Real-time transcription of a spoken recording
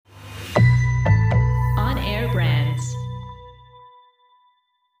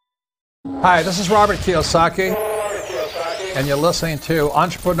Hi, this is Robert Kiyosaki, and you're listening to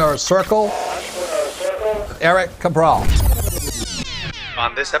Entrepreneur Circle with Eric Cabral.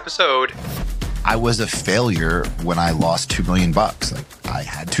 On this episode, I was a failure when I lost $2 million. Like, I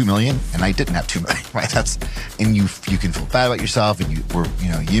had $2 million and I didn't have $2 million, right? And you can feel bad about yourself,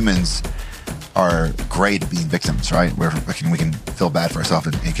 and humans are great at being victims, right? Where we can feel bad for ourselves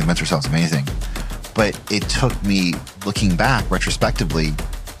and convince ourselves of anything. But it took me looking back retrospectively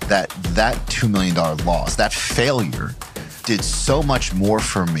that $2 million loss, that failure, did so much more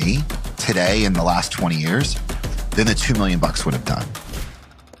for me today in the last 20 years than the $2 million would have done.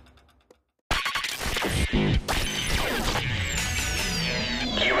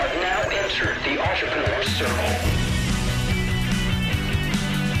 You have now entered the Entrepreneur Circle.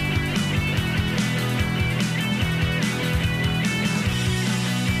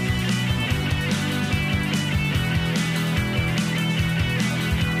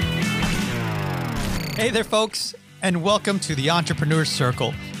 Hey there, folks, and welcome to the Entrepreneur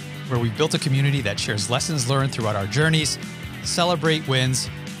Circle, where we've built a community that shares lessons learned throughout our journeys, celebrate wins,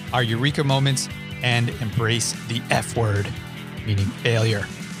 our eureka moments, and embrace the F word, meaning failure,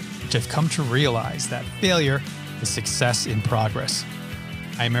 which I've come to realize that failure is success in progress.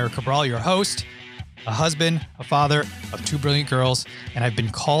 I'm Eric Cabral, your host, a husband, a father of two brilliant girls, and I've been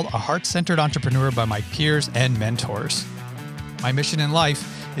called a heart-centered entrepreneur by my peers and mentors. My mission in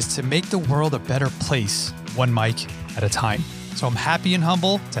life is to make the world a better place, one mic at a time. So I'm happy and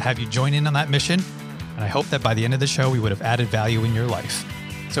humble to have you join in on that mission, and I hope that by the end of the show, we would have added value in your life.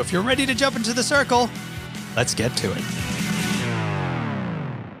 So if you're ready to jump into the circle, let's get to it.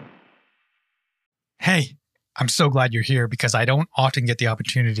 Hey, I'm so glad you're here because I don't often get the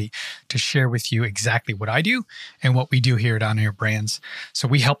opportunity to share with you exactly what I do and what we do here at On Air Brands. So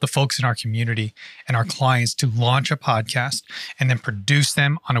we help the folks in our community and our clients to launch a podcast and then produce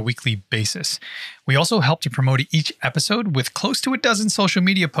them on a weekly basis. We also help to promote each episode with close to a dozen social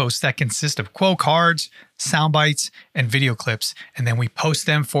media posts that consist of quote cards, sound bites, and video clips. And then we post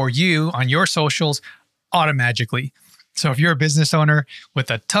them for you on your socials automatically. So if you're a business owner with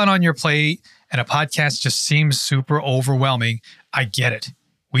a ton on your plate and a podcast just seems super overwhelming, I get it.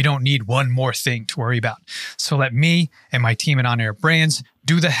 We don't need one more thing to worry about. So let me and my team at On Air Brands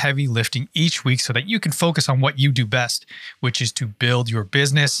do the heavy lifting each week so that you can focus on what you do best, which is to build your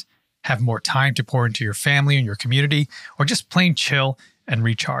business, have more time to pour into your family and your community, or just plain chill and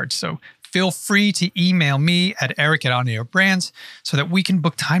recharge. So feel free to email me at eric@onairbrands so that we can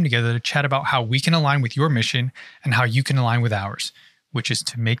book time together to chat about how we can align with your mission and how you can align with ours, which is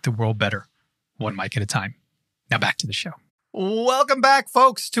to make the world better, one mic at a time. Now back to the show. Welcome back,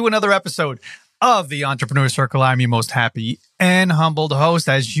 folks, to another episode of the Entrepreneur Circle. I'm your most happy and humbled host.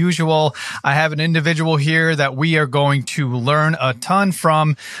 As usual, I have an individual here that we are going to learn a ton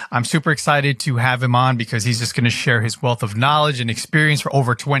from. I'm super excited to have him on because he's just going to share his wealth of knowledge and experience for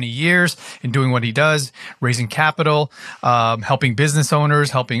over 20 years in doing what he does, raising capital, helping business owners,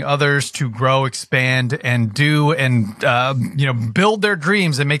 helping others to grow, expand, and do and build their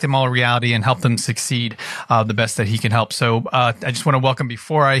dreams and make them all a reality and help them succeed the best that he can help. So I just want to welcome,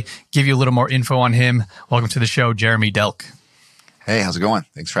 before I give you a little more info on him, welcome to the show, Jeremy Delk. Hey, how's it going?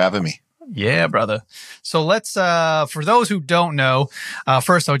 Thanks for having me. Yeah, brother. So let's, for those who don't know,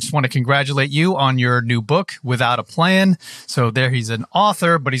 first, I just want to congratulate you on your new book, Without a Plan. So there, he's an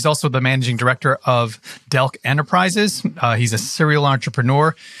author, but he's also the managing director of Delk Enterprises. He's a serial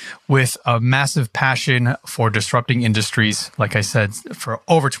entrepreneur with a massive passion for disrupting industries, like I said, for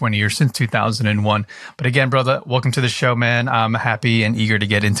over 20 years, since 2001. But again, brother, welcome to the show, man. I'm happy and eager to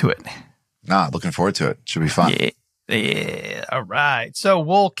get into it. Looking forward to it. Should be fun. Yeah. All right. So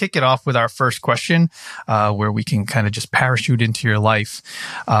we'll kick it off with our first question, where we can kind of just parachute into your life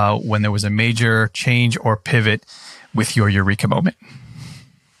when there was a major change or pivot with your eureka moment.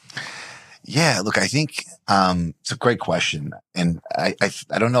 Yeah, look, I think it's a great question. And I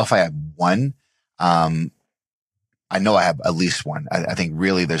don't know if I have one. I know I have at least one. I think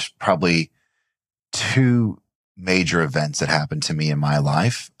really there's probably two major events that happened to me in my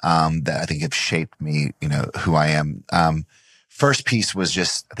life that I think have shaped me, who I am. First piece was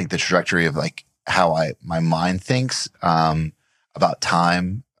just, I think, the trajectory of like how my mind thinks about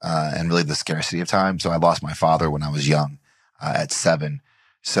time and really the scarcity of time. So I lost my father when I was young, at 7.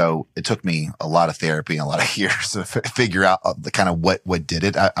 So it took me a lot of therapy and a lot of years to figure out the kind of what did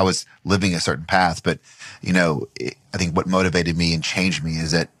it. I was living a certain path, but I think what motivated me and changed me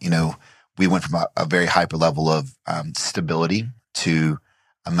is that we went from a very hyper level of stability to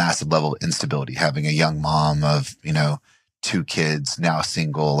a massive level of instability. Having a young mom of 2 kids, now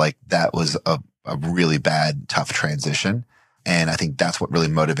single, like that was a really bad, tough transition. And I think that's what really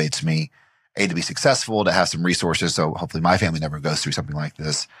motivates me to be successful, to have some resources. So hopefully my family never goes through something like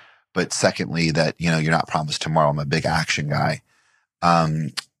this. But secondly, that, you're not promised tomorrow. I'm a big action guy.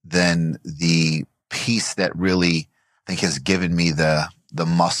 Then the piece that really I think has given me the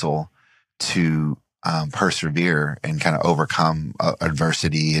muscle to persevere and kind of overcome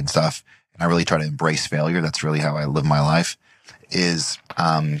adversity and stuff. And I really try to embrace failure. That's really how I live my life is,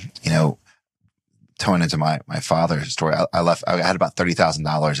 towing into my father's story. I had about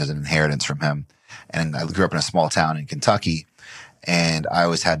 $30,000 as an inheritance from him. And I grew up in a small town in Kentucky. And I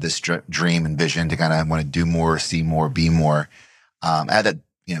always had this dream and vision to kind of want to do more, see more, be more. I had that,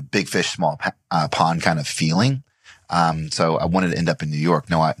 big fish, small pond kind of feeling. So I wanted to end up in New York.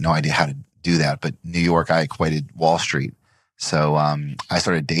 No idea how to do that. But New York, I equated Wall Street. So I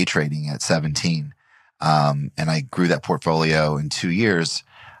started day trading at 17. And I grew that portfolio in 2 years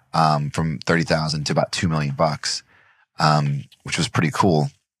from 30,000 to about $2 million, which was pretty cool.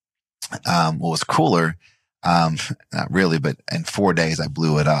 What was cooler, not really, but in 4 days, I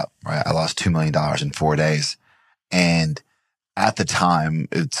blew it up, right? I lost $2 million in 4 days. And at the time,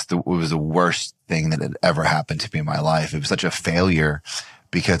 it was the worst thing that had ever happened to me in my life. It was such a failure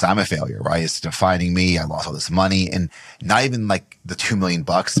because I'm a failure, right? It's defining me. I lost all this money, and not even like the $2 million.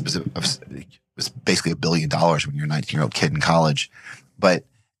 It was basically $1 billion when you're a 19-year-old kid in college, but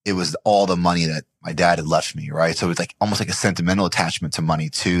it was all the money that my dad had left me, right? So it was like almost like a sentimental attachment to money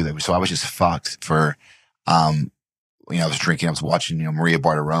too. So I was just fucked for, I was drinking, I was watching, Maria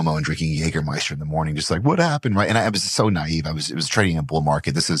Bartiromo and drinking Jägermeister in the morning, just like, what happened, right? And I was so naive. It was trading a bull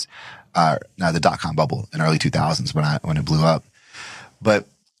market. This is, now the dot-com bubble in early 2000s when it blew up. But,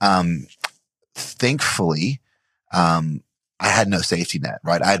 thankfully, I had no safety net,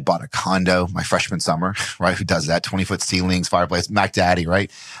 right? I had bought a condo my freshman summer, right? Who does that? 20-foot ceilings, fireplace, Mac Daddy,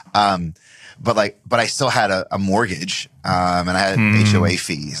 right? But I still had a mortgage, and I had HOA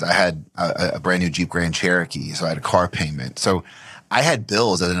fees. I had a brand new Jeep Grand Cherokee. So I had a car payment. So I had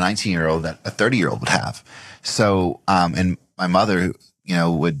bills as a 19-year-old that a 30-year-old would have. So, and my mother,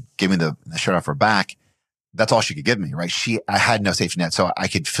 would give me the shirt off her back. That's all she could give me, right? I had no safety net. So I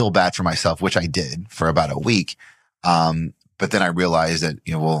could feel bad for myself, which I did for about a week. But then I realized that,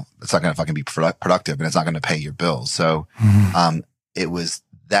 it's not going to fucking be productive and it's not going to pay your bills. So, it was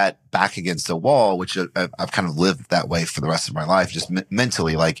that back against the wall, which I've kind of lived that way for the rest of my life, just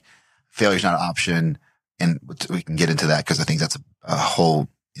mentally, like failure's not an option. And we can get into that because I think that's a whole,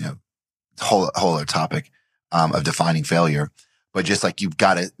 whole other topic, of defining failure, but just like, you've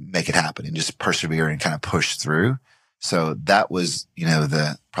got to make it happen and just persevere and kind of push through. So that was,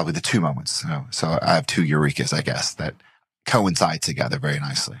 probably the two moments. So I have two Eurekas, I guess, that coincide together very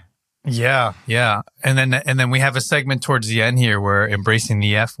nicely. Yeah. And then we have a segment towards the end here where embracing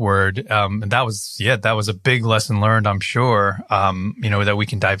the F word. And that was a big lesson learned, I'm sure, that we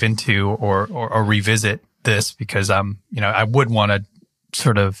can dive into or revisit this because, I would want to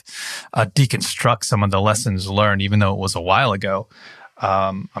sort of deconstruct some of the lessons learned, even though it was a while ago.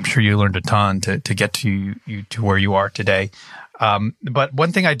 I'm sure you learned a ton to get to where you are today. But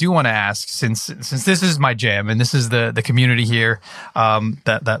one thing I do want to ask, since this is my jam and this is the community here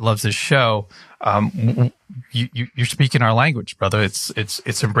that loves this show, you're speaking our language, brother.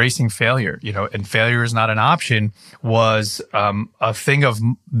 It's embracing failure, and failure is not an option was a thing of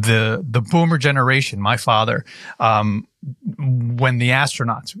the boomer generation. My father, when the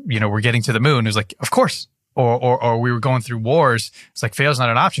astronauts, were getting to the moon, it was like, of course, or we were going through wars. It's like failure is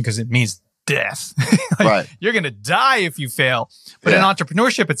not an option because it means death. Right. You're going to die if you fail. But in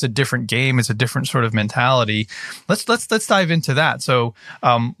entrepreneurship, it's a different game. It's a different sort of mentality. Let's dive into that. So,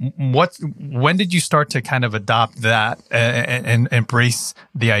 when did you start to kind of adopt that and embrace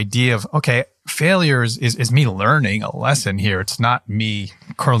the idea of, okay, failure is me learning a lesson here. It's not me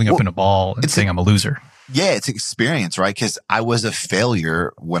curling up in a ball and saying I'm a loser. Yeah, it's experience, right? Because I was a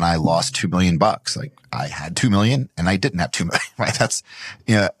failure when I lost $2 million. Like I had 2 million and I didn't have 2 million, right? That's,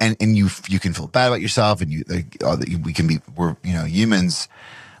 and you can feel bad about yourself and humans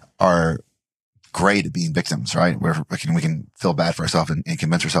are great at being victims, right? Where we can feel bad for ourselves and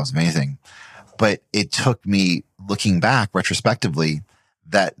convince ourselves of anything. But it took me looking back retrospectively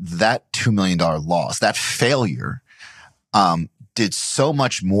that $2 million loss, that failure, did so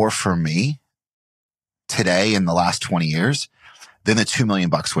much more for me today in the last 20 years than the $2 million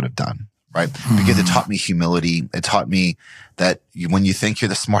would have done, right? Because it taught me humility. It taught me that when you think you're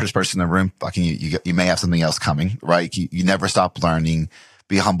the smartest person in the room, fucking you may have something else coming, right? You never stop learning,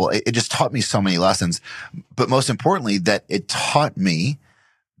 be humble. It just taught me so many lessons. But most importantly, that it taught me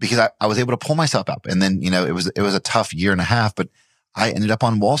because I was able to pull myself up. And then, it was a tough year and a half, but I ended up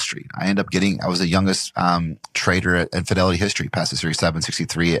on Wall Street. I was the youngest trader at Fidelity history, past the Series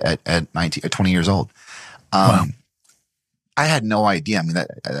 763 at 20 years old. Wow. I had no idea. I mean,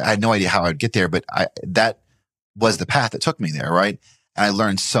 I had no idea how I'd get there, but that was the path that took me there, right? And I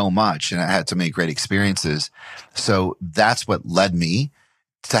learned so much, and I had so many great experiences. So that's what led me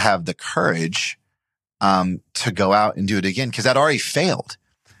to have the courage to go out and do it again, because I'd already failed,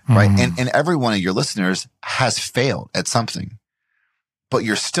 right? And every one of your listeners has failed at something, but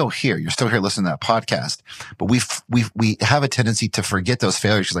you're still here. You're still here listening to that podcast. But we have a tendency to forget those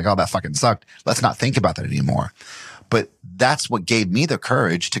failures. She's like, oh, that fucking sucked. Let's not think about that anymore. But that's what gave me the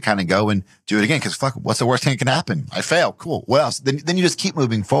courage to kind of go and do it again. Because fuck, what's the worst thing that can happen? I fail. Cool. What else? Then you just keep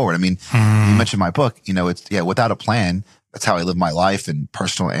moving forward. I mean, you mentioned my book. It's without a plan. That's how I live my life and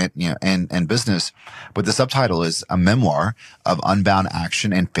personal and business. But the subtitle is a memoir of unbound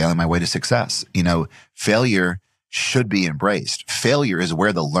action and failing my way to success. Failure should be embraced. Failure is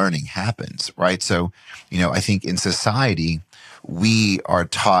where the learning happens, right? So, I think in society, we are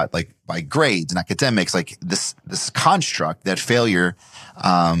taught like by grades and academics, like this construct that failure,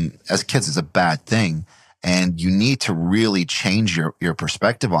 as kids is a bad thing. And you need to really change your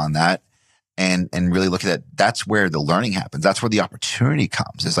perspective on that and really look at that. That's where the learning happens. That's where the opportunity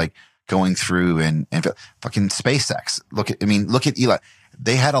comes. It's like going through and fucking SpaceX. Look at Eli.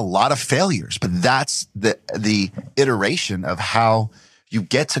 They had a lot of failures, but that's the iteration of how you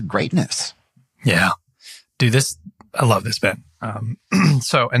get to greatness. Yeah. Dude, I love this, Ben.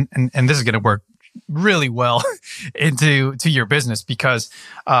 So, and this is going to work really well into your business because,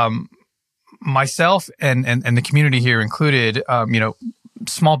 myself and the community here included,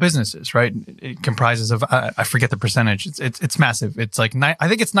 small businesses, right? It comprises of, I forget the percentage. It's massive. It's like, I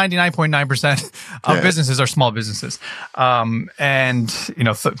think it's 99.9% of businesses are small businesses. And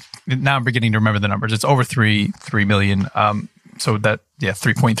now I'm beginning to remember the numbers. It's over 3 million. So that,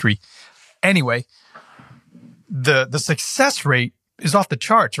 3.3. Anyway, the success rate is off the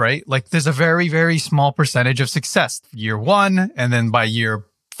charts, right? Like there's a very, very small percentage of success year 1. And then by year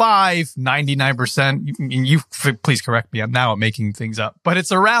 5, 99%. You please correct me. I'm making things up, but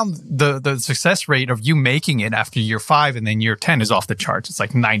it's around the success rate of you making it after year 5, and then year 10 is off the charts. It's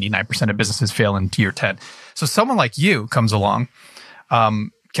like 99% of businesses fail in year 10. So someone like you comes along,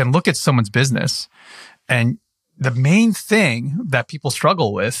 can look at someone's business, and the main thing that people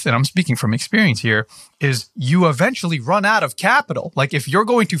struggle with, and I'm speaking from experience here, is you eventually run out of capital. Like if you're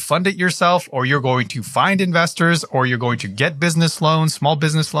going to fund it yourself, or you're going to find investors, or you're going to get business loans, small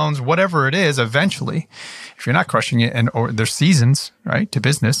business loans, whatever it is, eventually, if you're not crushing it, or there's seasons, right, to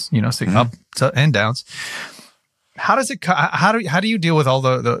business, up and downs. How do you deal with all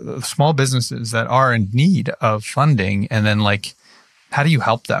the small businesses that are in need of funding, and then how do you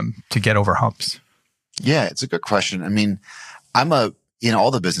help them to get over humps? Yeah, it's a good question. I mean, I'm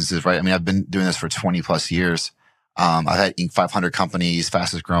all the businesses, right? I mean, I've been doing this for 20 plus years. I've had Inc. 500 companies,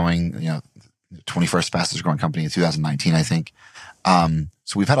 fastest growing, 21st fastest growing company in 2019, I think.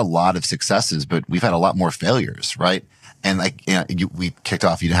 So we've had a lot of successes, but we've had a lot more failures, right? And we kicked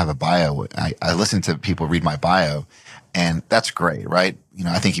off, you didn't have a bio. I listened to people read my bio, and that's great, right?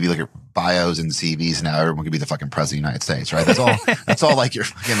 I think if you look at bios and CVs now, everyone could be the fucking president of the United States, right? That's all like your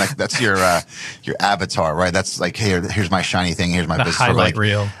fucking, that's your avatar, right? That's like, hey, here's my shiny thing. Here's my business highlight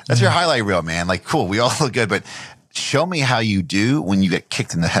reel. That's your highlight reel, man. Like, cool. We all look good, but show me how you do when you get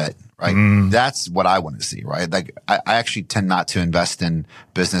kicked in the head, right? That's what I want to see, right? Like I actually tend not to invest in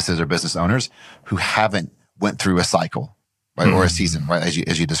businesses or business owners who haven't went through a cycle, right? Or a season, right?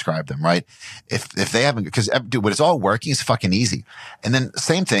 As you describe them, right? If they haven't, because dude, when it's all working, it's fucking easy. And then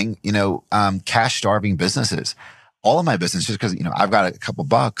same thing, cash starving businesses, all of my businesses, because, I've got a couple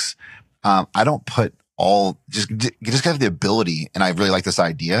bucks. I don't put just have the ability. And I really like this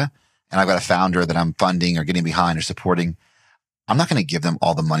idea. And I've got a founder that I'm funding or getting behind or supporting. I'm not going to give them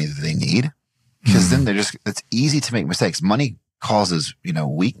all the money that they need, because then it's easy to make mistakes. Money causes,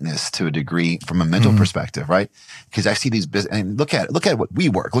 weakness to a degree from a mental perspective, right? Because I see these and look at what we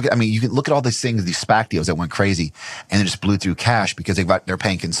work. You can look at all these things, these SPAC deals that went crazy and they just blew through cash because they're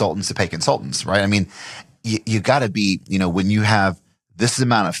paying consultants to pay consultants, right? I mean, you got to be, when you have this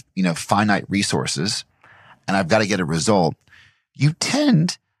amount of, finite resources, and I've got to get a result, you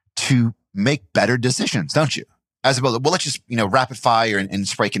tend to make better decisions, don't you? As opposed to, well, let's just, rapid fire and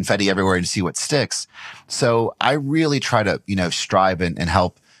spray confetti everywhere and see what sticks. So I really try to, strive and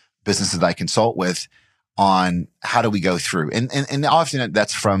help businesses that I consult with on how do we go through. And often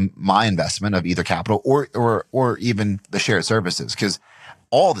that's from my investment of either capital or even the shared services. Because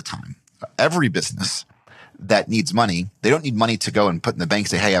all the time, every business that needs money, they don't need money to go and put in the bank and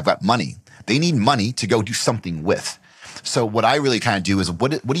say, hey, I've got money. They need money to go do something with. So what I really kind of do is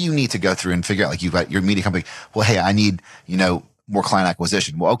what do you need to go through and figure out, like you've got your media company. Well, hey, I need, more client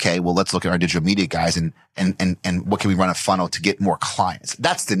acquisition. Well, okay, well, let's look at our digital media guys and what can we run a funnel to get more clients?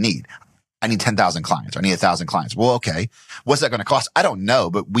 That's the need. I need 10,000 clients. Or I need 1,000 clients. Well, okay. What's that going to cost? I don't know,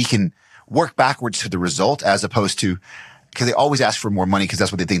 but we can work backwards to the result as opposed to, because they always ask for more money because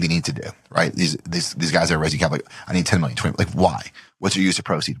that's what they think they need to do, right? These guys are raising capital. Like, I need 10 million, 20 million. Like, why? What's your use of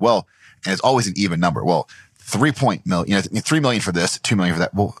proceed? Well, and it's always an even number. Well, 3 million for this, 2 million for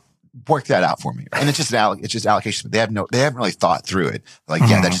that. Well, work that out for me. And it's just allocation. They haven't really thought through it. Like,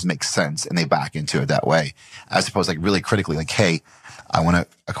 yeah, that just makes sense. And they back into it that way, as opposed to like really critically, like, hey, I want to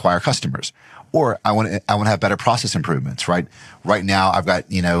acquire customers, or I want to have better process improvements, right? Right now I've got,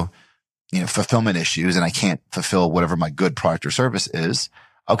 fulfillment issues and I can't fulfill whatever my good product or service is.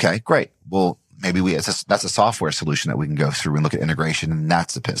 Okay, great. Well, maybe that's a software solution that we can go through and look at integration, and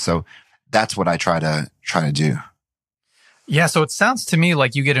that's the pit. So that's what I try to do. Yeah, so it sounds to me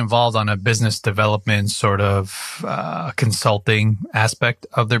like you get involved on a business development sort of consulting aspect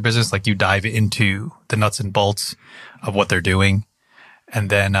of their business. Like you dive into the nuts and bolts of what they're doing, and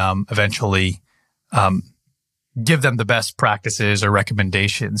then eventually give them the best practices or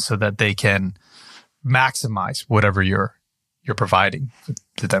recommendations so that they can maximize whatever you're providing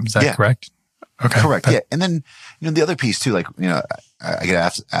to them. Is that correct? Okay, correct. Yeah, and then the other piece too, like I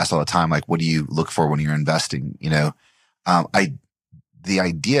get asked all the time, like, what do you look for when you're investing? The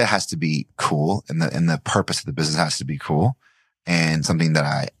idea has to be cool, and the purpose of the business has to be cool, and something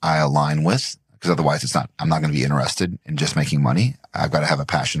that I align with, because otherwise I'm not going to be interested in just making money. I've got to have a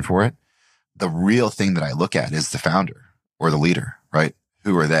passion for it. The real thing that I look at is the founder or the leader, right?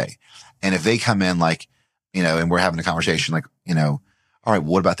 Who are they? And if they come in like, and we're having a conversation like, all right,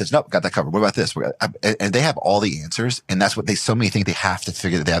 what about this? Nope, got that covered. What about this? And they have all the answers, and that's what so many think they have to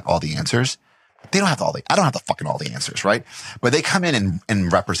figure that they have all the answers. They don't have I don't have fucking all the answers, right? But they come in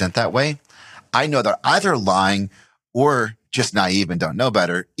and represent that way. I know they're either lying or just naive and don't know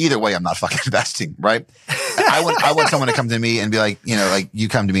better. Either way, I'm not fucking investing, right? I want someone to come to me and be like, like you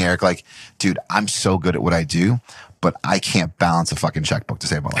come to me, Eric, like, dude, I'm so good at what I do, but I can't balance a fucking checkbook to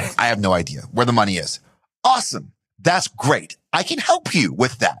save my life. I have no idea where the money is. Awesome. That's great. I can help you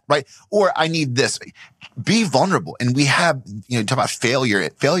with that, right? Or I need this. Be vulnerable. And we have, talk about failure.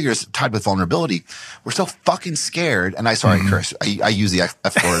 Failure is tied with vulnerability. We're so fucking scared. And curse. I use the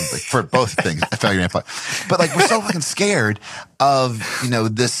F word like, for both things, failure and failure. But like, we're so fucking scared of,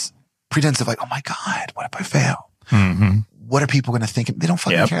 this pretense of like, oh my God, what if I fail? Mm-hmm. What are people going to think? They don't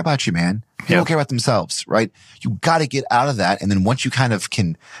fucking care about you, man. People care about themselves, right? You got to get out of that. And then once you kind of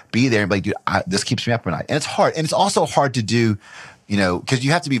can be there and be like, dude, this keeps me up at night. And it's hard. And it's also hard to do, because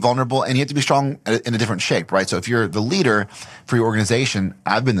you have to be vulnerable and you have to be strong in a different shape, right? So if you're the leader for your organization,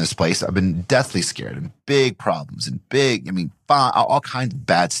 I've been in this place. I've been deathly scared and big problems and all kinds of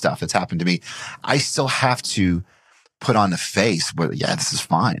bad stuff that's happened to me. I still have to put on a face where, this is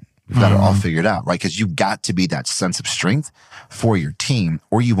fine. We've got it all figured out, right? Because you've got to be that sense of strength for your team,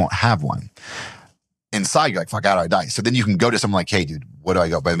 or you won't have one. Inside, you're like, fuck, how do I die? So then you can go to someone like, hey, dude, what do I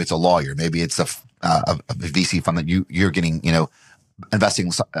go? Maybe it's a lawyer. Maybe it's a VC fund that you're getting,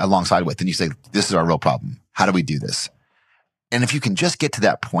 investing alongside with. And you say, this is our real problem. How do we do this? And if you can just get to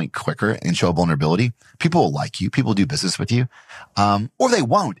that point quicker and show vulnerability, people will like you. People will do business with you. Or they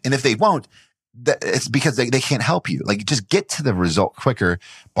won't. And if they won't, it's because they can't help you. Like, just get to the result quicker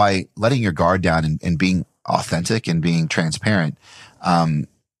by letting your guard down and being authentic and being transparent.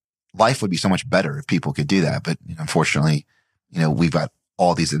 Life would be so much better if people could do that. But unfortunately, we've got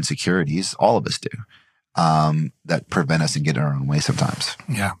all these insecurities, all of us do, that prevent us and get in our own way sometimes.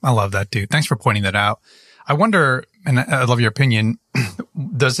 Yeah, I love that, dude. Thanks for pointing that out. I wonder, and I love your opinion,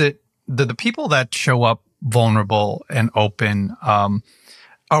 do the people that show up vulnerable and open, are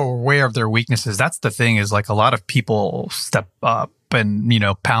aware of their weaknesses? That's the thing, is like a lot of people step up and,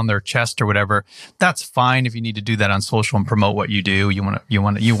 pound their chest or whatever. That's fine if you need to do that on social and promote what you do. You want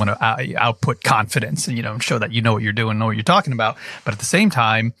to output confidence and, show that you know what you're doing, know what you're talking about. But at the same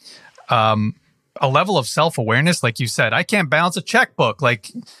time, a level of self-awareness, like you said, I can't balance a checkbook. Like,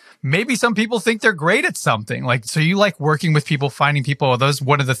 maybe some people think they're great at something. Like, so you like working with people, finding people. Are those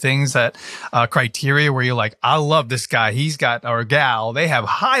one of the things that criteria where you're like, I love this guy. He's got, or gal, they have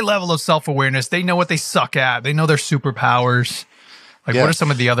high level of self-awareness. They know what they suck at. They know their superpowers. Like, what are some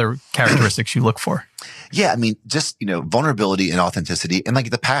of the other characteristics you look for? Yeah, I mean, just, vulnerability and authenticity and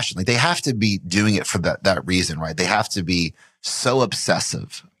like the passion. Like, they have to be doing it for that reason, right? They have to be so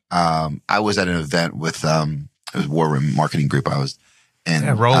obsessive. I was at an event with it was War Room Marketing Group. I was in.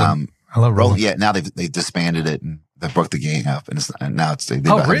 Yeah, Roland. I love Roland. Yeah, now they've disbanded it, and that broke the game up, and now it's they've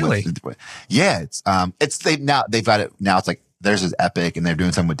Oh, got it really? yeah, they've got it now. It's like theirs is epic, and they're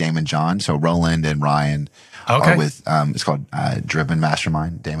doing something with Damon John. So Roland and Ryan Okay. are with it's called Driven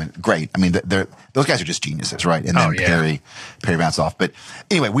Mastermind. Damon, great. I mean, those guys are just geniuses, right? And then Perry Vance off. But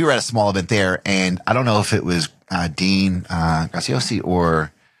anyway, we were at a small event there, and I don't know if it was Dean Graziosi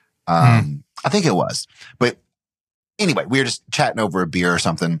or I think it was, but anyway, we were just chatting over a beer or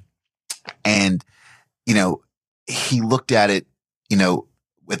something, and he looked at it,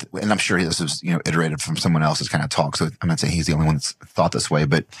 and I'm sure this was, iterated from someone else's kind of talk. So I'm not saying he's the only one that's thought this way,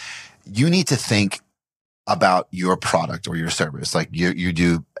 but you need to think about your product or your service. Like you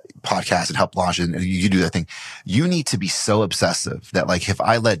do podcasts and help launch it, and you do that thing. You need to be so obsessive that, like, if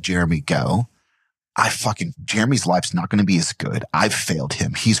I let Jeremy go, Jeremy's life's not going to be as good. I've failed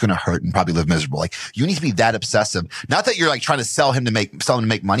him. He's going to hurt and probably live miserable. Like, you need to be that obsessive. Not that you're like trying to sell him to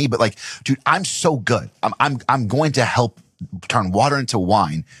make money, but like, dude, I'm so good. I'm going to help turn water into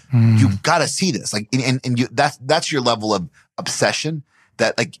wine. You've got to see this. Like, and that's your level of obsession.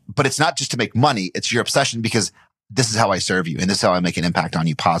 That, like, but it's not just to make money. It's your obsession because this is how I serve you and this is how I make an impact on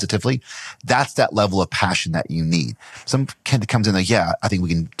you positively. That's that level of passion that you need. Some kid that comes in like, yeah, I think we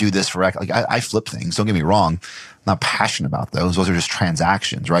can do this for, like, I flip things. Don't get me wrong. I'm not passionate about those. Those are just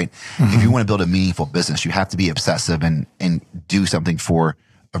transactions, right? If you want to build a meaningful business, you have to be obsessive and do something for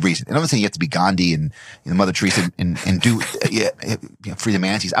a reason. And I'm not saying you have to be Gandhi and Mother Teresa and do free the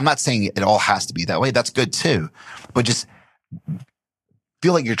manatees. I'm not saying it all has to be that way. That's good too. But just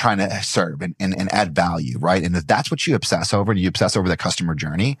feel like you're trying to serve and add value, right? And if that's what you obsess over, and you obsess over the customer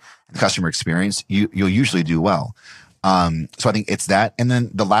journey and the customer experience, you'll usually do well. So I think it's that. And then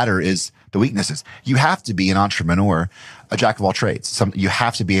the latter is the weaknesses. You have to be an entrepreneur, a jack of all trades. You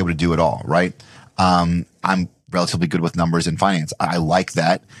have to be able to do it all, right? I'm relatively good with numbers and finance. I like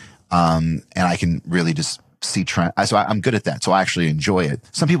that. And I can really just see trend. So I'm good at that. So I actually enjoy it.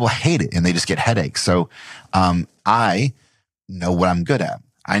 Some people hate it and they just get headaches. So, I know what I'm good at.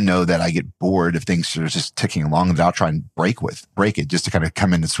 I know that I get bored if things are just ticking along, that I'll try and break it just to kind of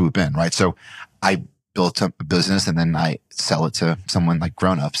come in and swoop in, right? So I built up a business and then I sell it to someone like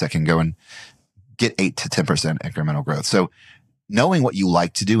grown-ups that can go and get 8 to 10% incremental growth. So knowing what you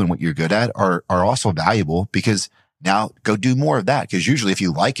like to do and what you're good at are also valuable, because now go do more of that. Because usually if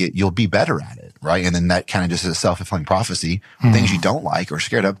you like it, you'll be better at it, right? And then that kind of just is a self-fulfilling prophecy. Things you don't like or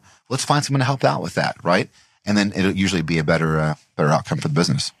scared of, let's find someone to help out with that, right? And then it'll usually be a better outcome for the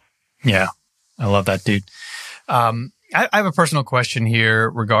business. Yeah, I love that, dude. I have a personal question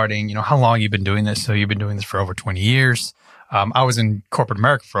here regarding, how long you've been doing this. So you've been doing this for over 20 years. I was in corporate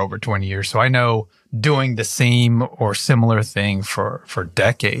America for over 20 years. So I know doing the same or similar thing for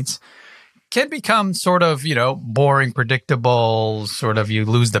decades can become sort of, boring, predictable, sort of you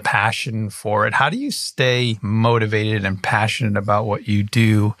lose the passion for it. How do you stay motivated and passionate about what you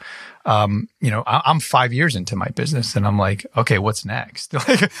do? I'm 5 years into my business and I'm like, okay, what's next?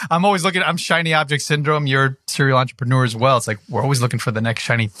 Like, I'm always I'm shiny object syndrome. You're a serial entrepreneur as well. It's like, we're always looking for the next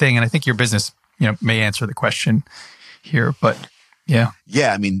shiny thing. And I think your business, may answer the question here, but yeah.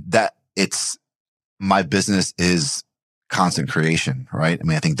 Yeah. I mean, my business is constant creation, right? I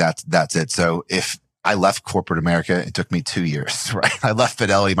mean, I think that's it. So if I left corporate America, it took me 2 years, right? I left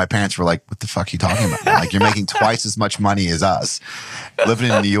Fidelity. My parents were like, what the fuck are you talking about? Like, you're making twice as much money as us, living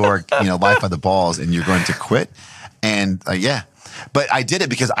in New York, life by the balls, and you're going to quit. And yeah, but I did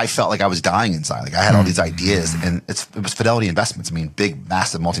it because I felt like I was dying inside. Like, I had all these ideas, and it was Fidelity Investments. I mean, big,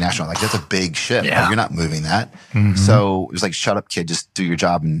 massive multinational. Like, that's a big ship. Yeah. Like, you're not moving that. So it was like, shut up, kid, just do your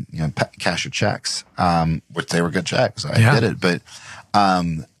job and cash your checks. Which they were good checks. So I did it, but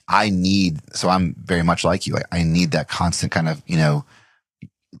so I'm very much like you. I need that constant kind of,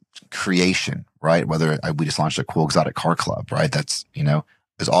 creation, right? Whether we just launched a cool exotic car club, right? That's,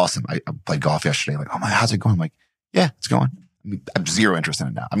 is awesome. I played golf yesterday. Like, oh my, how's it going? I'm like, yeah, it's going. I mean, I'm zero interest in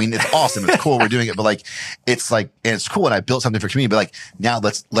it now. I mean, it's awesome. It's cool. We're doing it, but like, it's like, and it's cool. And I built something for community, but like, now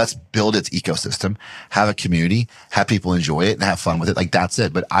let's build its ecosystem, have a community, have people enjoy it and have fun with it. Like, that's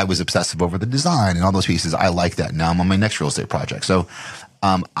it. But I was obsessive over the design and all those pieces. I like that. Now I'm on my next real estate project. So,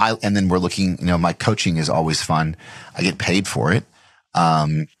 and then we're looking, my coaching is always fun. I get paid for it.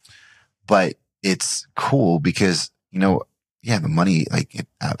 But it's cool because, the money, like,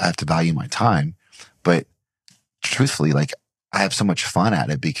 I have to value my time, but truthfully, like, I have so much fun at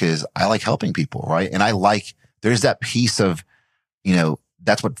it because I like helping people, right? And there's that piece of,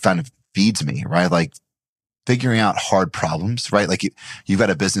 that's what kind of feeds me, right? Like, figuring out hard problems, right? Like, you've got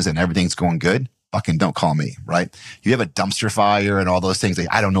a business and everything's going good. fucking don't call me, right? You have a dumpster fire and all those things. Like,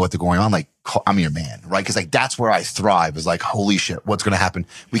 I don't know what's going on. Like, I'm your man, right? Cause like, that's where I thrive is like, holy shit, what's going to happen?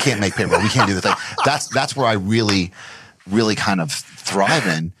 We can't make payroll. We can't do this. Like, that's where I really, really kind of thrive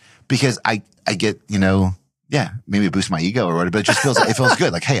in because I get, maybe it boosts my ego or whatever, but it feels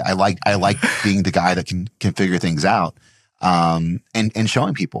good. Like, hey, I like being the guy that can figure things out. And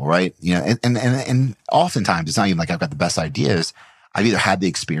showing people, right? And oftentimes it's not even like I've got the best ideas. I've either had the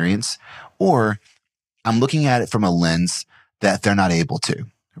experience or I'm looking at it from a lens that they're not able to,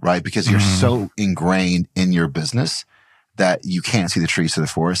 right? Because you're so ingrained in your business that you can't see the trees to the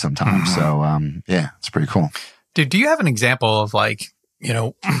forest sometimes. So, it's pretty cool. Dude, do you have an example of like,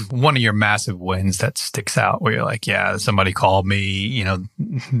 one of your massive wins that sticks out where you're like, yeah, somebody called me,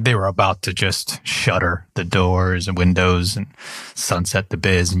 they were about to just shutter the doors and windows and sunset the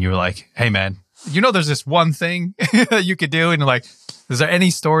biz. And you were like, hey man, there's this one thing you could do. And like, is there any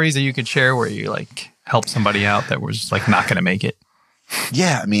stories that you could share where you like helped somebody out that was like not going to make it?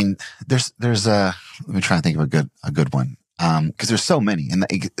 Yeah. I mean, there's let me try and think of a good one. Cause there's so many and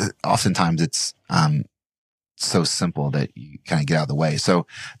oftentimes it's, so simple that you kind of get out of the way. So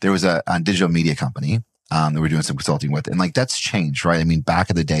there was a digital media company that we're doing some consulting with, and like that's changed, right? I mean, back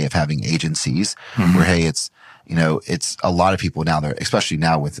in the day of having agencies, where hey, it's a lot of people now. They're especially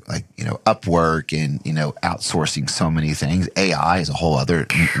now with like Upwork and outsourcing so many things. AI is a whole other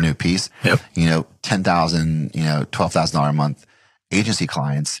new piece. Yep. $10,000, $12,000 a month agency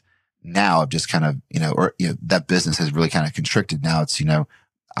clients now have just kind of that business has really kind of constricted. Now it's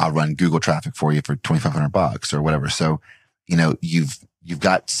I'll run Google traffic for you for $2,500 or whatever. So, you've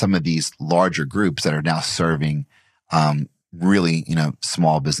got some of these larger groups that are now serving, really,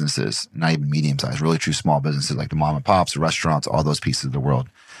 small businesses, not even medium sized, really true small businesses like the mom and pops, the restaurants, all those pieces of the world.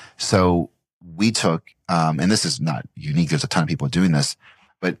 So we took, and this is not unique. There's a ton of people doing this,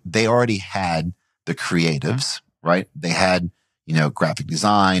 but they already had the creatives, right? They had, graphic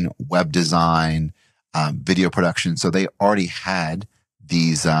design, web design, video production. So they already had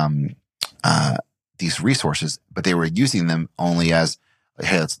these resources, but they were using them only as,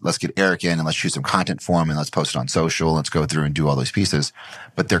 hey, let's get Eric in and let's shoot some content for him and let's post it on social. Let's go through and do all those pieces.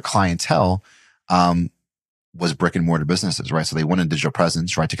 But their clientele was brick and mortar businesses, right? So they wanted digital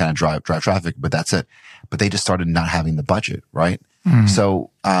presence, right, to kind of drive traffic, but that's it. But they just started not having the budget, right? So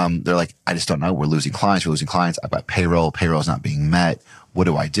they're like, I just don't know. We're losing clients. I've got payroll's not being met. What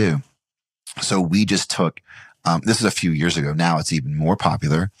do I do? So we just took. This is a few years ago. Now it's even more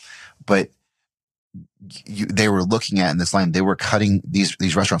popular, but they were looking at in this line, they were cutting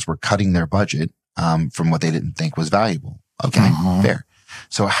these restaurants were cutting their budget, from what they didn't think was valuable. Okay. Fair.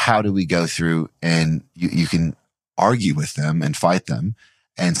 So how do we go through and you can argue with them and fight them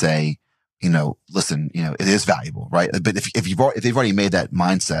and say, listen, it is valuable, right? But if they've already made that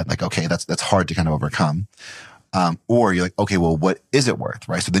mindset, like, okay, that's hard to kind of overcome. Or you're like, okay, well, what is it worth,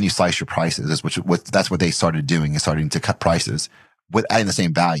 right? So then you slice your prices, that's what they started doing, is starting to cut prices with adding the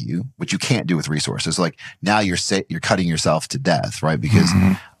same value, which you can't do with resources. Like now you're cutting yourself to death, right? Because,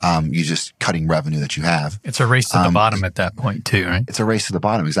 you're just cutting revenue that you have. It's a race to the bottom at that point too, right? It's a race to the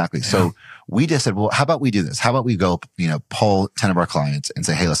bottom. Exactly. Yeah. So we just said, well, how about we do this? How about we go, poll 10 of our clients and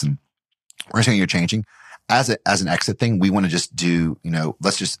say, hey, listen, we're saying you're changing. As an exit thing, we want to just do,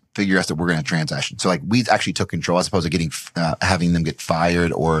 let's just figure out that we're going to transaction. So like we actually took control as opposed to having them get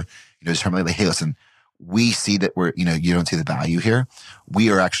fired or, just terminate. Like, hey, listen, we see that you don't see the value here. We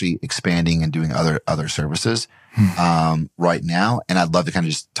are actually expanding and doing other services, right now. And I'd love to kind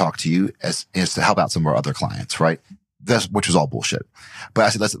of just talk to you as to help out some of our other clients, right? Which was all bullshit. But I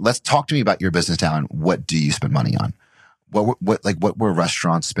said, let's talk to me about your business now and what do you spend money on? What were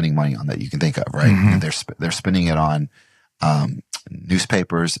restaurants spending money on that you can think of, right? And they're spending it on,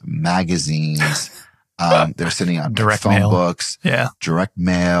 newspapers, magazines, they're sending out direct phone mail. Books, direct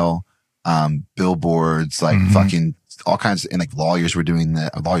mail, billboards, like fucking all kinds and like lawyers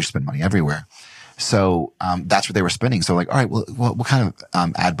spend money everywhere. So, that's what they were spending. So like, all right, well, what kind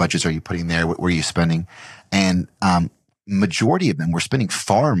of, ad budgets are you putting there? What were you spending? And, majority of them were spending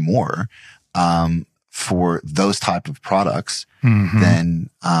far more, for those type of products than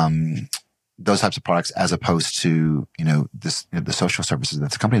those types of products as opposed to the social services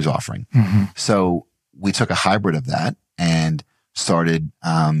that the company is offering. So we took a hybrid of that and started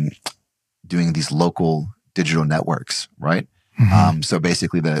doing these local digital networks, right? So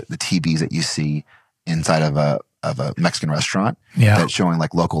basically the TVs that you see inside of a Mexican restaurant that's showing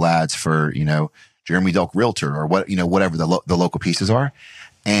like local ads for Jeremy Delk Realtor or whatever the local pieces are,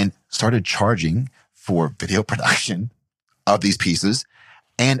 and started charging for video production of these pieces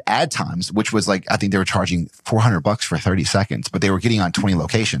and ad times, which was like, I think they were charging $400 for 30 seconds, but they were getting on 20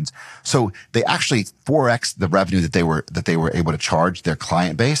 locations. So they actually 4x the revenue that they were able to charge their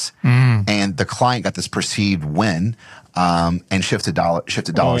client base. And the client got this perceived win, and shifted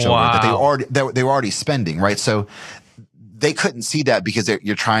dollars over that they were already spending, right? So they couldn't see that because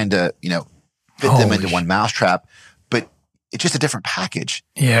you're trying to, fit them into one mousetrap, but it's just a different package.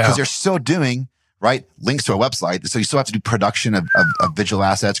 Yeah. Because they're still doing, right, links to a website. So you still have to do production of visual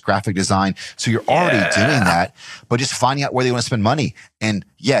assets, graphic design. So you're already doing that, but just finding out where they want to spend money. And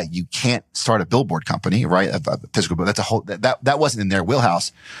yeah, you can't start a billboard company, right? A physical, but that's a whole, that wasn't in their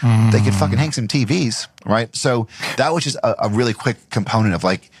wheelhouse. They could fucking hang some TVs, right? So that was just a really quick component of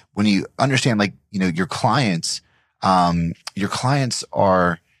like, when you understand, like, your clients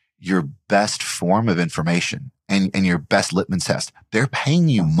are your best form of information and your best litmus test. They're paying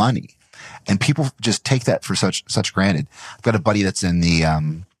you money. And people just take that for such granted. I've got a buddy that's in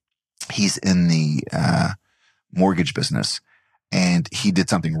the, he's in the, mortgage business, and he did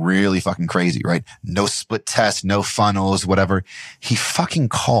something really fucking crazy, right? No split test, no funnels, whatever. He fucking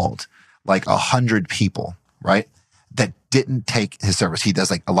called like 100 people, right? That didn't take his service. He does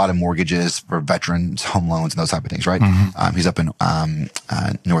like a lot of mortgages for veterans, home loans, and those type of things, right? He's up in,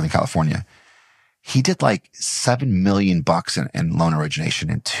 Northern California. He did like $7 million in loan origination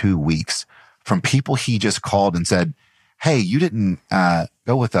in 2 weeks from people he just called and said, "Hey, you didn't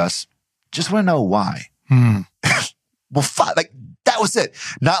go with us. Just want to know why." Well, like that was it.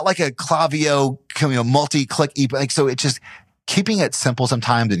 Not like a Klaviyo, multi-click, like, so it's just keeping it simple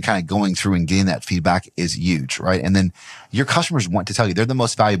sometimes and kind of going through and getting that feedback is huge, right? And then your customers want to tell you they're the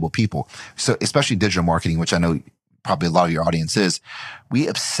most valuable people. So especially digital marketing, which I know probably a lot of your audience is, we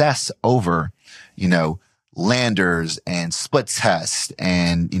obsess over, landers and split tests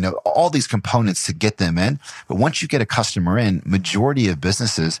and, all these components to get them in. But once you get a customer in, majority of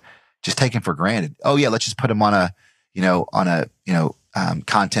businesses just take them for granted. Oh yeah, let's just put them on a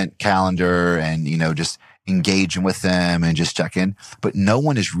content calendar and, just engaging with them and just check in. But no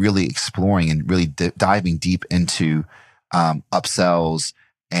one is really exploring and really diving deep into, upsells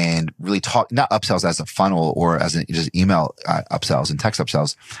and really not upsells as a funnel or as just email upsells and text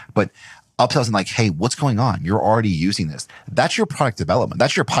upsells, but upsells and like, hey, what's going on? You're already using this. That's your product development.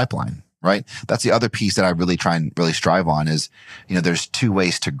 That's your pipeline, right? That's the other piece that I really try and really strive on is, there's two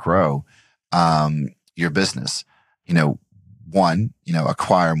ways to grow, your business. One,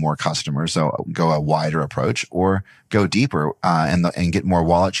 acquire more customers. So go a wider approach or go deeper, and get more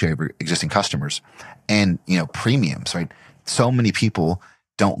wallet share of existing customers and, premiums, right? So many people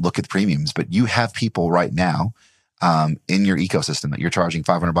don't look at premiums, but you have people right now, in your ecosystem that you're charging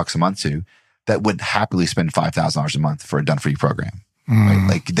 $500 a month to that would happily spend $5,000 a month for a done for you program. Right?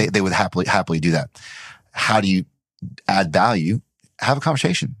 Like they would happily do that. How do you add value? Have a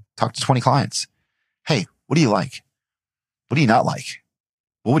conversation, talk to 20 clients. Hey, what do you like? What do you not like?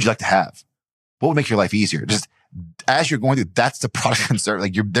 What would you like to have? What would make your life easier? Just as you're going through, that's the product and service.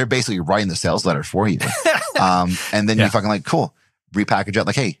 Like they're basically writing the sales letter for you. And then you fucking like, cool, repackage it.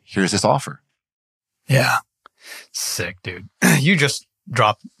 Like, hey, here's this offer. Yeah. Sick, dude. You just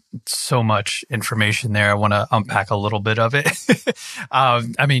dropped so much information there. I want to unpack a little bit of it.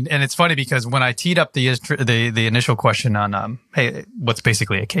 And it's funny because when I teed up the initial question on, hey, what's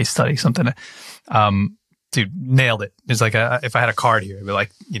basically a case study, something, dude, nailed it. It's like if I had a card here, it'd be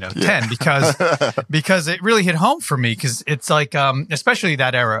like, 10 because it really hit home for me. Cause it's like, especially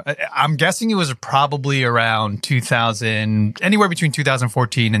that era, I'm guessing it was probably around 2000, anywhere between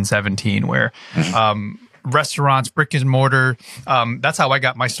 2014 and 17, where, restaurants, brick and mortar. That's how I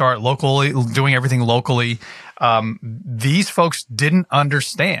got my start locally, doing everything locally. These folks didn't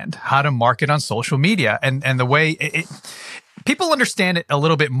understand how to market on social media and the way people understand it a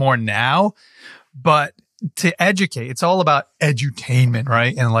little bit more now, but to educate, it's all about edutainment,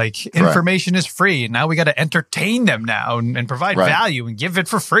 right? And like information is free, and now we got to entertain them now and provide value and give it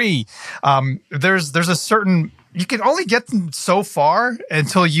for free. There's a certain, you can only get them so far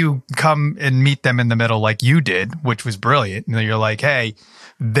until you come and meet them in the middle, like you did, which was brilliant. And you're like, hey,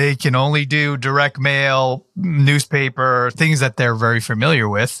 they can only do direct mail, newspaper, things that they're very familiar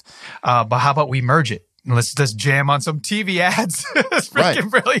with. But how about we merge it? Let's just jam on some TV ads. It's freaking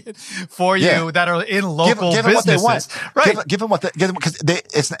brilliant for you that are in local give them businesses. What they want. Right. Give them because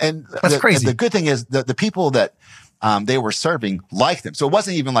that's crazy. The good thing is the people that they were serving like them. So it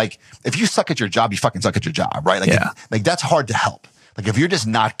wasn't even like, if you suck at your job, you fucking suck at your job, right? Like that's hard to help. Like if you're just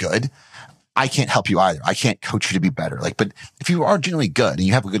not good, I can't help you either. I can't coach you to be better. Like, but if you are genuinely good and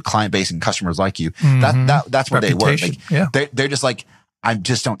you have a good client base and customers like you, that's where they work. Like, they're just like, I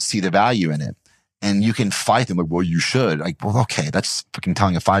just don't see the value in it. and you can fight them like, well, you should. Like, well, okay, that's fucking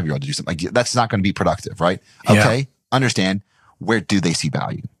telling a 5-year-old to do something. Like, that's not going to be productive, right? Okay, understand, where do they see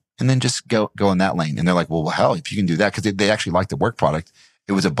value? And then just go in that lane. And they're like, well, hell, if you can do that, because they actually like the work product.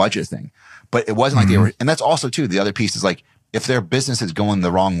 It was a budget thing, but it wasn't like they were. And that's also too, the other piece is like, if their business is going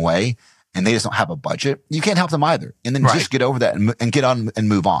the wrong way and they just don't have a budget, you can't help them either. And then just get over that and get on and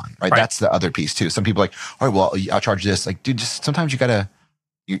move on. Right? That's the other piece too. Some people are like, all right, well, I'll charge this. Like, dude, just sometimes you gotta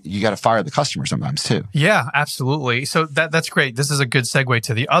fire the customer sometimes too. Yeah, absolutely. So that's great. This is a good segue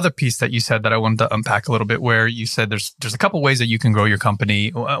to the other piece that you said that I wanted to unpack a little bit, where you said there's a couple ways that you can grow your company.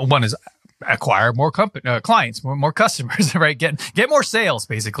 One is acquire more clients, more customers, right? Get more sales,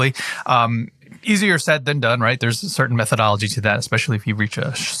 basically. Easier said than done, right? There's a certain methodology to that, especially if you reach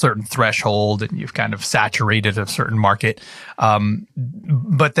a certain threshold and you've kind of saturated a certain market.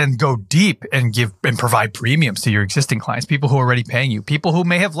 But then go deep and provide premiums to your existing clients, people who are already paying you, people who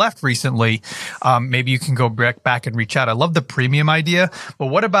may have left recently. Maybe you can go back and reach out. I love the premium idea, but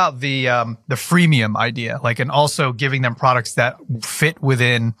what about the freemium idea? Like, and also giving them products that fit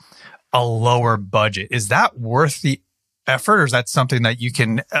within a lower budget. Is that worth the effort, or is that something that you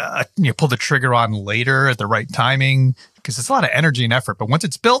can pull the trigger on later at the right timing? Because it's a lot of energy and effort, but once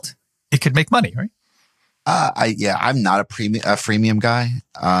it's built, it could make money, right? I'm not a freemium guy.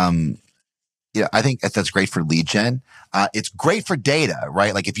 I think that's great for lead gen. It's great for data,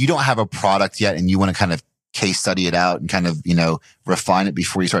 right? Like if you don't have a product yet and you want to kind of case study it out and kind of, refine it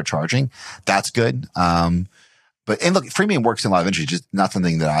before you start charging, that's good. But look, freemium works in a lot of industries, just not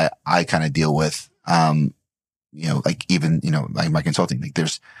something that I kind of deal with. Like even, like my consulting, like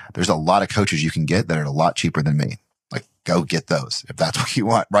there's a lot of coaches you can get that are a lot cheaper than me. Like go get those if that's what you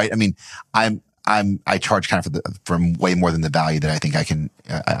want, right? I mean, I charge kind of for way more than the value that I think I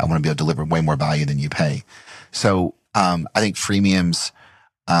want to be able to deliver way more value than you pay. So, I think freemiums,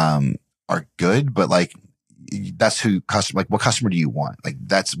 are good, but like that's what customer do you want? Like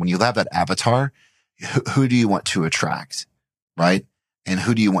that's when you have that avatar, who do you want to attract? Right. And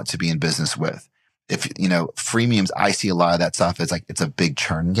who do you want to be in business with? If, freemiums, I see a lot of that stuff as like, it's a big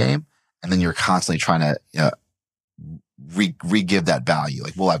churn game. And then you're constantly trying to, re-give that value.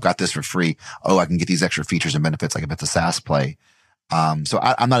 Like, well, I've got this for free. Oh, I can get these extra features and benefits. Like if it's a SaaS play. So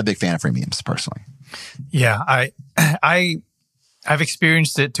I'm not a big fan of freemiums personally. Yeah. I've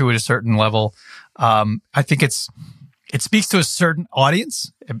experienced it to a certain level. I think it speaks to a certain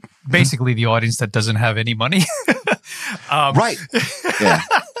audience, basically the audience that doesn't have any money. Right. Yeah.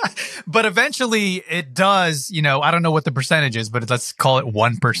 But eventually it does, I don't know what the percentage is, but let's call it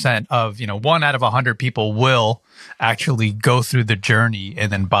 1% of, 1 out of 100 people will actually go through the journey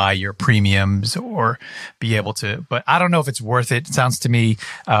and then buy your premiums or be able to. But I don't know if it's worth it. It sounds to me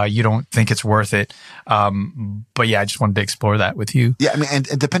you don't think it's worth it. But yeah, I just wanted to explore that with you. Yeah, I mean,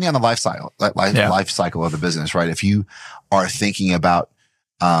 and depending on the life cycle of the business, right? If you are thinking about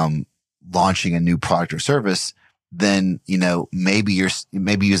launching a new product or service, then, maybe use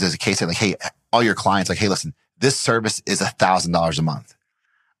it as a case like, hey, all your clients, like, hey, listen, this service is $1,000 a month.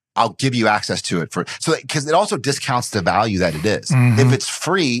 I'll give you access to it because it also discounts the value that it is. Mm-hmm. If it's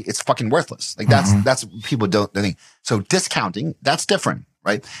free, it's fucking worthless. Like that's people don't think. So discounting, that's different,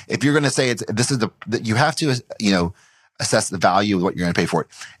 right? If you're going to say you have to, assess the value of what you're going to pay for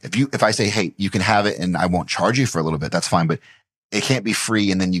it. If I say, hey, you can have it and I won't charge you for a little bit, that's fine. But it can't be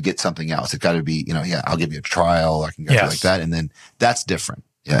free and then you get something else. It's got to be, I'll give you a trial. I can go like that. And then that's different.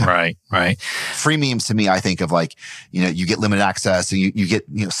 Yeah. Right. Freemiums to me, I think of like, you get limited access and you get,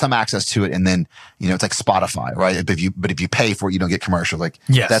 some access to it. And then, it's like Spotify, right? But if you pay for it, you don't get commercial. Like,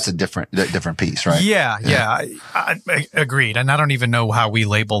 that's a different piece, right? Yeah. I agreed. And I don't even know how we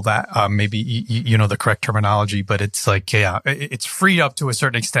label that. Maybe you know the correct terminology, but it's like, it's freed up to a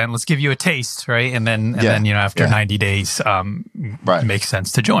certain extent. Let's give you a taste, right? And then after 90 days, it makes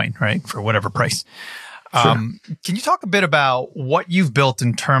sense to join, right? For whatever price. Sure. Can you talk a bit about what you've built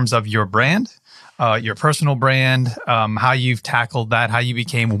in terms of your brand, your personal brand, how you've tackled that,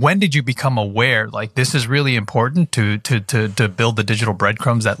 when did you become aware, like this is really important to build the digital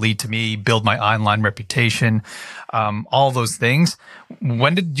breadcrumbs that lead to me, build my online reputation, all those things.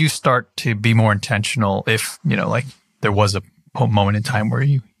 When did you start to be more intentional if, like there was a moment in time where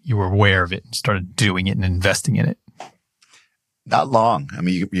you were aware of it and started doing it and investing in it? Not long. I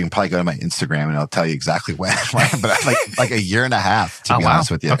mean, you can probably go to my Instagram and I'll tell you exactly when, but like a year and a half, to be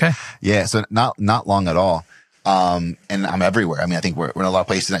honest with you. Okay. Yeah. So not long at all. And I'm everywhere. I mean, I think we're in a lot of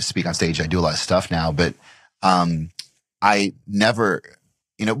places. I speak on stage. I do a lot of stuff now, but, I never,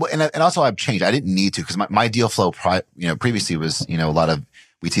 and also I've changed. I didn't need to because my deal flow, previously was, a lot of,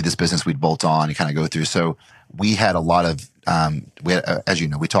 we'd see this business, we'd bolt on and kind of go through. So we had a lot of, we had, as you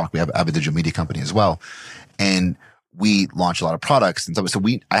know, we have a digital media company as well. And we launched a lot of products and stuff. So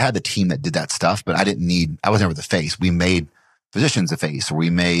I had the team that did that stuff, but I was never the face. We made physicians the face, or we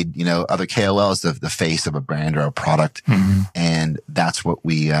made, other KOLs the face of a brand or a product. Mm-hmm. And that's what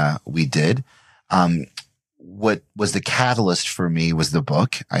we did. What was the catalyst for me was the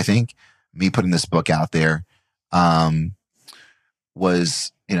book. I think me putting this book out there,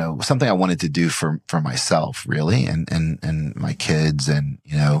 was, something I wanted to do for myself really. And my kids and,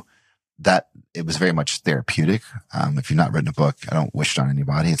 that it was very much therapeutic. If you've not written a book, I don't wish it on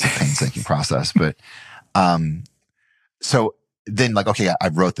anybody. It's a painstaking process, but, so then okay, I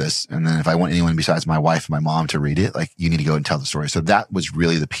wrote this. And then if I want anyone besides my wife and my mom to read it, you need to go and tell the story. So that was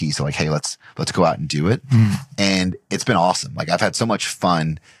really the piece of hey, let's go out and do it. Mm. And it's been awesome. I've had so much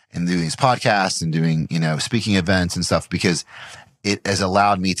fun in doing these podcasts and doing, speaking events and stuff, because it has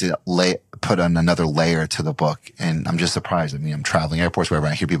allowed me to put on another layer to the book. And I'm just surprised. I mean, I'm traveling airports, wherever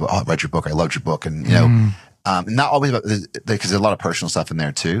I hear people, I read your book. I loved your book. And, not always about, because there's a lot of personal stuff in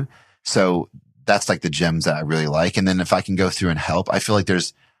there too. So that's the gems that I really like. And then if I can go through and help, I feel like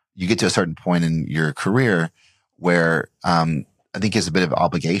you get to a certain point in your career where, I think it's a bit of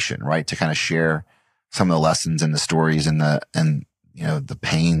obligation, right? To kind of share some of the lessons and the stories and the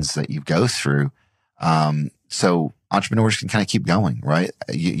pains that you go through. So entrepreneurs can kind of keep going, right?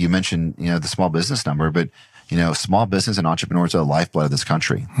 You mentioned, the small business number, but small business and entrepreneurs are the lifeblood of this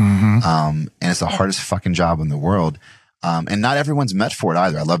country. Mm-hmm. And it's the hardest fucking job in the world. And not everyone's meant for it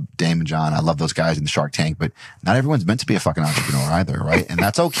either. I love Dame and John. I love those guys in the Shark Tank, but not everyone's meant to be a fucking entrepreneur either, right? And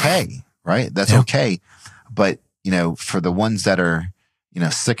that's okay, right? That's okay. But, for the ones that are,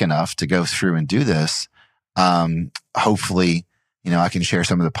 sick enough to go through and do this, hopefully, I can share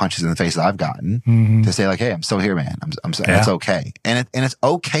some of the punches in the face that I've gotten to say hey, I'm still here, man. I'm saying it's okay. And it's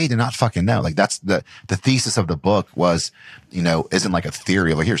okay to not fucking know. That's the thesis of the book was, isn't a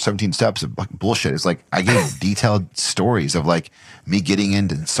theory of here's 17 steps of fucking bullshit. It's I gave detailed stories of me getting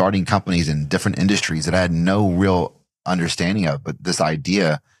into and starting companies in different industries that I had no real understanding of, but this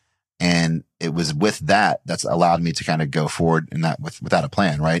idea. And it was with that's allowed me to kind of go forward in that without a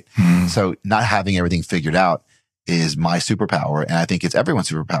plan. Right. Mm-hmm. So not having everything figured out is my superpower. And I think it's everyone's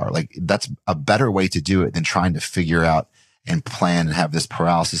superpower. That's a better way to do it than trying to figure out and plan and have this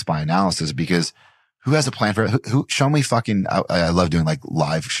paralysis by analysis, because who has a plan for it? Who show me fucking, I love doing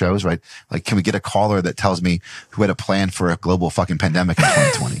live shows, right? Can we get a caller that tells me who had a plan for a global fucking pandemic in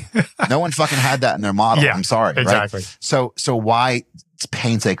 2020? No one fucking had that in their model. Yeah, I'm sorry. exactly. Right? So why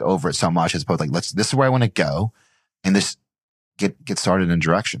painsake over it so much as opposed this is where I want to go and this get started in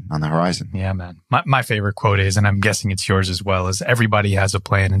direction on the horizon. Yeah, man. My favorite quote is, and I'm guessing it's yours as well, is everybody has a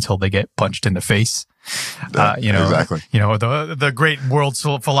plan until they get punched in the face. Exactly. The great world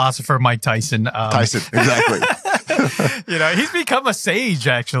philosopher Mike Tyson. Exactly. He's become a sage.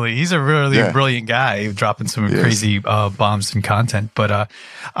 Actually, he's a really brilliant guy, dropping some crazy bombs and content. But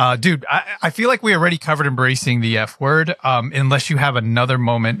dude, I feel like we already covered embracing the F word. Unless you have another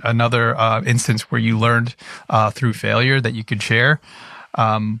moment, another instance where you learned through failure that you could share.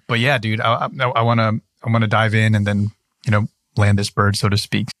 But yeah, dude, I want to dive in and then land this bird, so to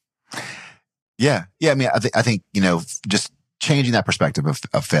speak. Yeah. I mean, I think just changing that perspective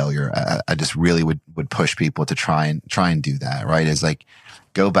of failure, I just really would push people to try and do that. Right? Is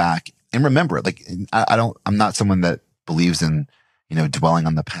go back and remember it. I'm not someone that believes in dwelling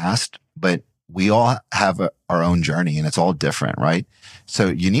on the past, but we all have our own journey and it's all different, right? So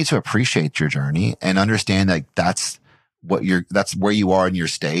you need to appreciate your journey and understand that's where you are in your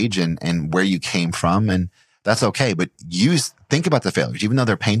stage and where you came from, and that's okay. But think about the failures, even though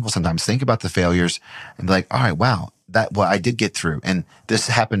they're painful sometimes. Think about the failures and be all right, wow, I did get through, and this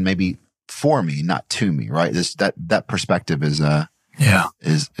happened maybe for me, not to me, right? That perspective is worthy.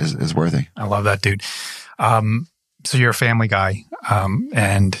 I love that, dude. So you're a family guy,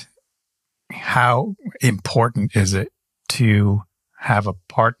 and how important is it to have a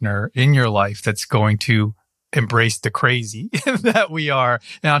partner in your life that's going to embrace the crazy that we are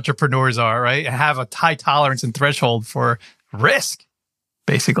and entrepreneurs are, right? And have a high tolerance and threshold for risk,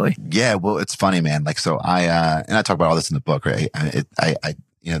 basically. Yeah. Well, it's funny, man. So I talk about all this in the book, right?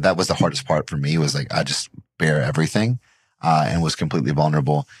 That was the hardest part for me was I just bear everything, and was completely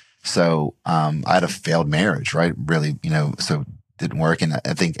vulnerable. So, I had a failed marriage, right? Really, so didn't work. And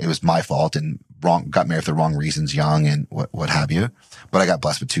I think it was my fault and got married for the wrong reasons, young and what have you. But I got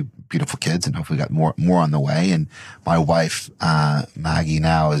blessed with 2 beautiful kids and hopefully got more on the way. And my wife, Maggie,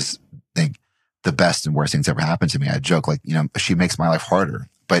 now is the best and worst things ever happened to me. I joke she makes my life harder,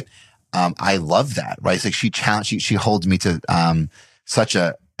 but, I love that, right? It's she holds me to, such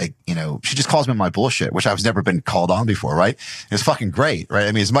a like, she just calls me on my bullshit, which I've never been called on before. Right. It's fucking great. Right.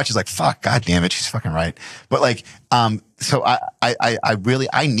 I mean, as much as like, fuck, God damn it. She's fucking right. But like, so I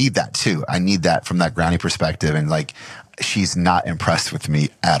need that too. I need that from that grounding perspective. And like, she's not impressed with me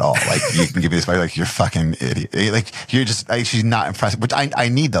at all. Like, you can give me this fight, like, you're fucking idiot. Like, you're just, like, she's not impressed, which I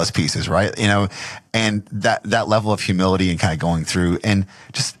need those pieces, right? And that level of humility and kind of going through and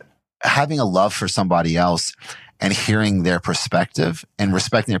just having a love for somebody else and hearing their perspective and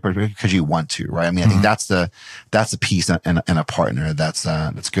respecting their perspective because you want to, right? I mean, I think that's the piece in a partner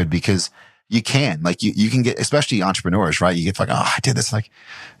that's good because you can, like, you can get, especially entrepreneurs, right? You get fucking, I did this, like,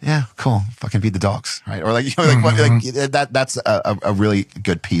 yeah, cool, fucking feed the dogs, right? Or like, that's a really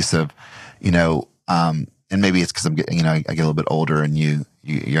good piece of, and maybe it's because I'm getting, I get a little bit older and you're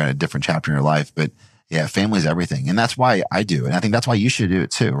in a different chapter in your life, but yeah, family's everything. And that's why I do. And I think that's why you should do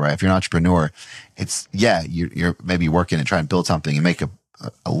it too, right? If you're an entrepreneur, it's, yeah, you're maybe working and trying to build something and make a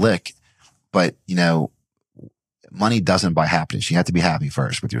lick, but money doesn't buy happiness. You have to be happy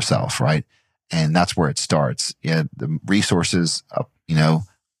first with yourself, right? And that's where it starts. Yeah, the resources,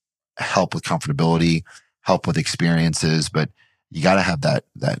 help with comfortability, help with experiences, but you got to have that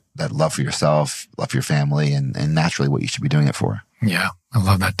love for yourself, love for your family, and naturally what you should be doing it for. Yeah, I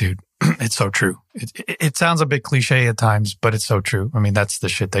love that, dude. It's so true. It sounds a bit cliche at times, but it's so true. I mean, that's the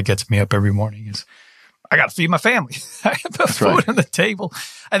shit that gets me up every morning is I got to feed my family. I got to put food on the table.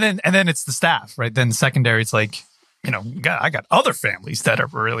 And then it's the staff, right? Then secondary, it's like, I got other families that are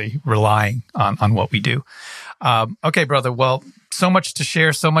really relying on what we do. Okay, brother. Well, so much to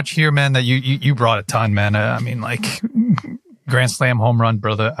share, so much here, man, that you brought a ton, man. I mean, like, grand slam home run,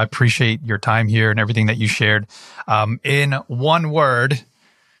 brother. I appreciate your time here and everything that you shared. In one word,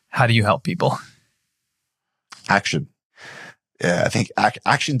 how do you help people? Action. Yeah, I think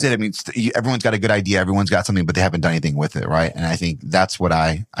action's it. I mean, everyone's got a good idea. Everyone's got something, but they haven't done anything with it, right? And I think that's what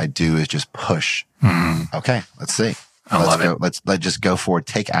I do is just push. Okay, let's see. Let's go. Let's just go forward.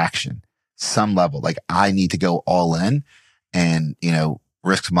 Take action. Some level. Like, I need to go all in and,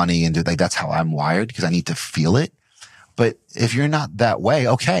 risk money and do, like, that's how I'm wired because I need to feel it. But if you're not that way,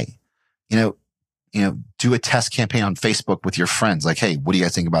 okay, do a test campaign on Facebook with your friends. Like, hey, what do you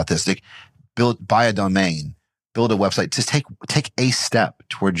guys think about this? Like, buy a domain, build a website. Just take a step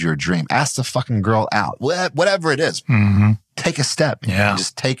towards your dream. Ask the fucking girl out, whatever it is. Take a step. Yeah.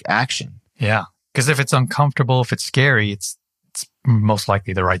 Just take action. Yeah. Because if it's uncomfortable, if it's scary, it's most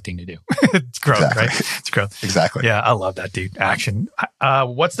likely the right thing to do. It's growth, exactly. Right? It's growth. Exactly. Yeah, I love that, dude. Action.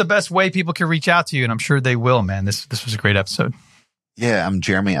 What's the best way people can reach out to you? And I'm sure they will, man. This was a great episode. Yeah, I'm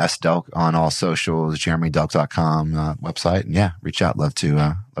Jeremy S. Delk on all socials, jeremydelk.com website. And yeah, reach out. Love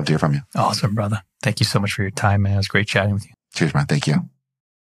to hear from you. Awesome, brother. Thank you so much for your time, man. It was great chatting with you. Cheers, man. Thank you.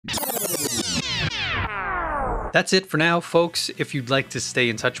 That's it for now, folks. If you'd like to stay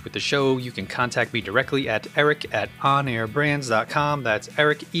in touch with the show, you can contact me directly at eric@onairbrands.com. That's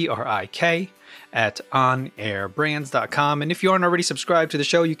Eric, ERIK, @onairbrands.com. And if you aren't already subscribed to the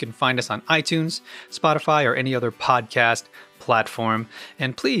show, you can find us on iTunes, Spotify, or any other podcast platform.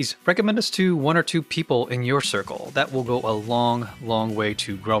 And please recommend us to one or two people in your circle. That will go a long, long way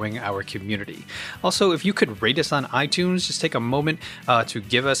to growing our community. Also, if you could rate us on iTunes, just take a moment to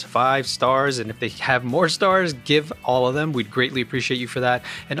give us 5 stars. And if they have more stars, give all of them. We'd greatly appreciate you for that.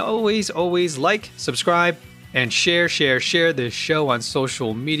 And always, always like, subscribe, and share this show on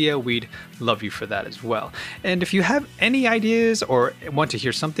social media. We'd love you for that as well. And if you have any ideas or want to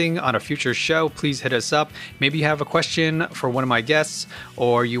hear something on a future show, please hit us up. Maybe you have a question for one of my guests,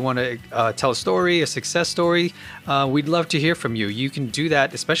 or you want to tell a story, a success story. We'd love to hear from you. You can do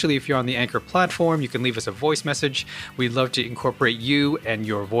that, especially if you're on the Anchor platform. You can leave us a voice message. We'd love to incorporate you and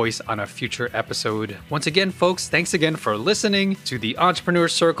your voice on a future episode. Once again, folks, thanks again for listening to the Entrepreneur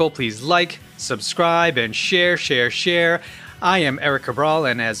Circle. Please like, subscribe, and share. I am Eric Cabral,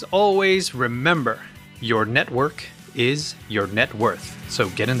 and as always, remember, your network is your net worth. So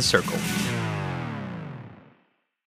get in the circle.